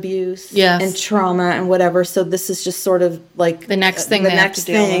endured abuse and trauma and whatever. So this is just sort of like the next thing they have to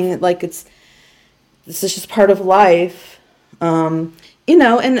deal with. Like this is just part of life. You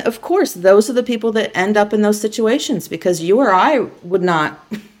know, and of course, those are the people that end up in those situations, because you or I would not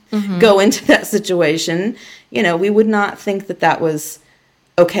go into that situation. You know, we would not think that that was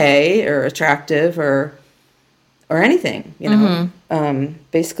okay or attractive or anything, you know.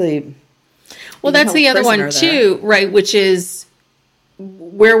 Basically, well, that's the other one too, right? Which is,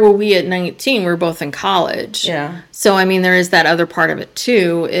 where were we at 19? We were both in college. Yeah. So, I mean, there is that other part of it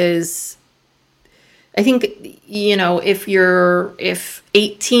too, is I think, you know, if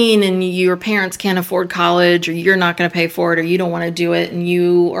 18 and your parents can't afford college, or you're not going to pay for it, or you don't want to do it, and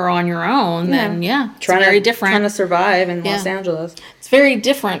you are on your own, then it's very different. Trying to survive in Los Angeles. It's very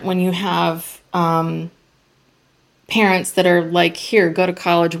different when you have parents that are like, here, go to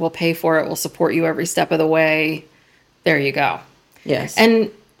college, we'll pay for it, we'll support you every step of the way. There you go. Yes.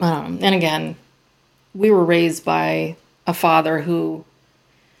 And again, we were raised by a father who,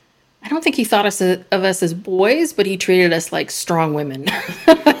 I don't think he thought of us as boys, but he treated us like strong women.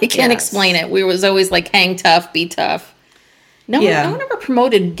 I can't explain it. We was always like, hang tough, be tough. No one ever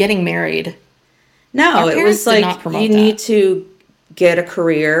promoted getting married. No, it was like, you need to get a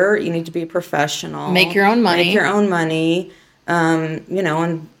career. You need to be a professional. Make your own money. You know,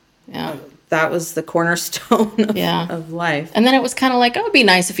 and that was the cornerstone of life. And then it was kind of like, oh, it'd be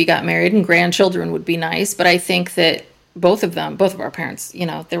nice if you got married, and grandchildren would be nice. But I think that both of our parents, you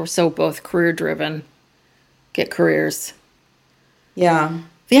know, they were so both career driven, get careers. Yeah.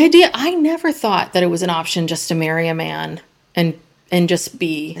 The idea, I never thought that it was an option just to marry a man and just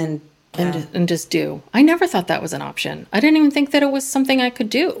be and just do. I never thought that was an option. I didn't even think that it was something I could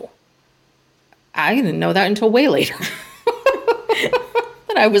do. I didn't know that until way later.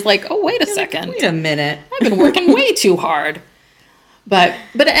 Then I was like, oh, wait a second. Wait a minute. I've been working way too hard. But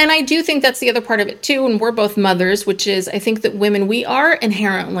and I do think that's the other part of it too, and we're both mothers, which is, I think that women, we are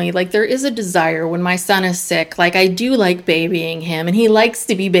inherently, like, there is a desire when my son is sick, like, I do like babying him, and he likes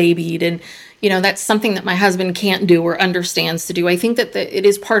to be babied, and, you know, that's something that my husband can't do or understands to do. I think that it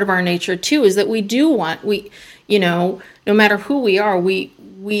is part of our nature too, is that we do want, you know, no matter who we are, we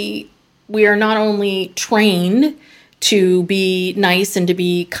are not only trained to be nice and to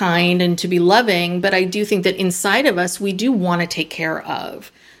be kind and to be loving, but I do think that inside of us, we do want to take care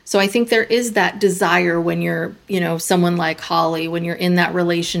of. So I think there is that desire when you're, you know, someone like Holly, when you're in that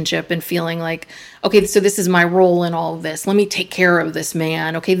relationship and feeling like, okay, so this is my role in all of this. Let me take care of this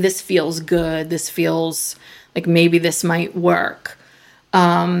man. Okay, this feels good. This feels like maybe this might work.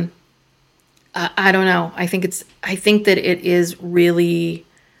 I don't know. I think that it is really,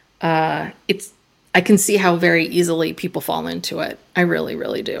 I can see how very easily people fall into it. I really,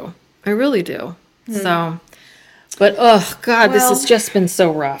 really do. I really do. So, but oh God, this has just been so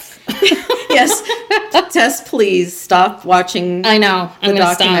rough. Yes. Tess, please stop watching. I know. The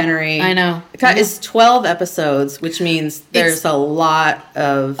documentary. Stop. I know. It's 12 episodes, which means there's a lot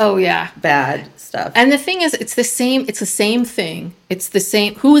of bad stuff. And the thing is, it's the same thing. It's the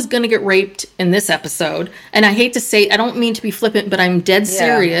same. Who is going to get raped in this episode? And I hate to say, I don't mean to be flippant, but I'm dead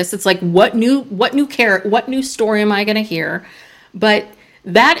serious. It's like, what new story am I going to hear? But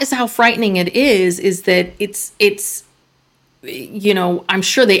that is how frightening it is that it's, you know, I'm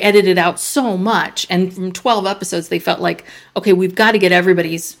sure they edited out so much. And from 12 episodes, they felt like, okay, we've got to get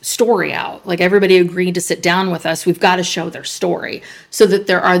everybody's story out. Like, everybody agreed to sit down with us. We've got to show their story, so that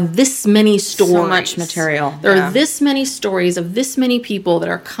there are this many stories. So much material. There are this many stories of this many people that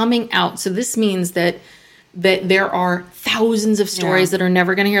are coming out. So this means that there are thousands of stories that are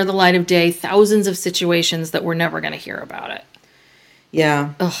never going to hear the light of day, thousands of situations that we're never going to hear about it.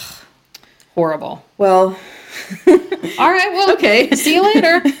 Yeah. Ugh. Horrible. Well... All right. Well, okay. See you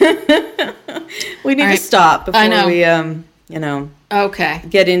later. We need to stop before we, you know,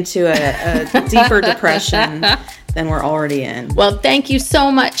 get into a deeper depression than we're already in. Well, thank you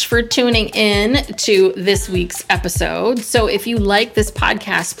so much for tuning in to this week's episode. So if you like this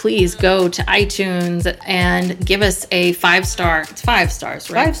podcast, please go to iTunes and give us a 5-star. It's 5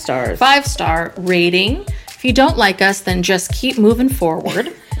 stars, right? 5 stars. 5-star rating. If you don't like us, then just keep moving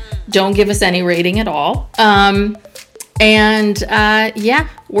forward. Don't give us any rating at all. We're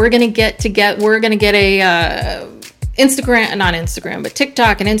gonna get a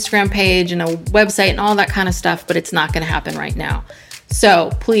TikTok and Instagram page and a website and all that kind of stuff, but it's not gonna happen right now.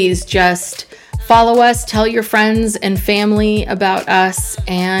 So please just follow us, tell your friends and family about us,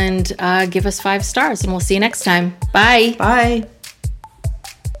 and give us 5 stars, and we'll see you next time. Bye. Bye.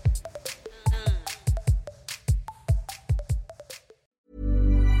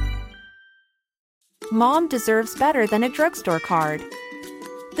 Mom deserves better than a drugstore card.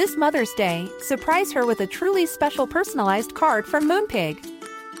 This Mother's Day, surprise her with a truly special personalized card from Moonpig.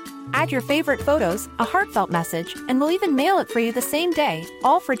 Add your favorite photos, a heartfelt message, and we'll even mail it for you the same day,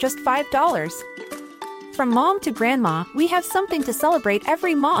 all for just $5. From mom to grandma, we have something to celebrate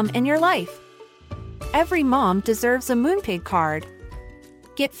every mom in your life. Every mom deserves a Moonpig card.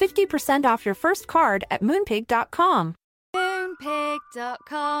 Get 50% off your first card at moonpig.com.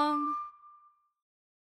 Moonpig.com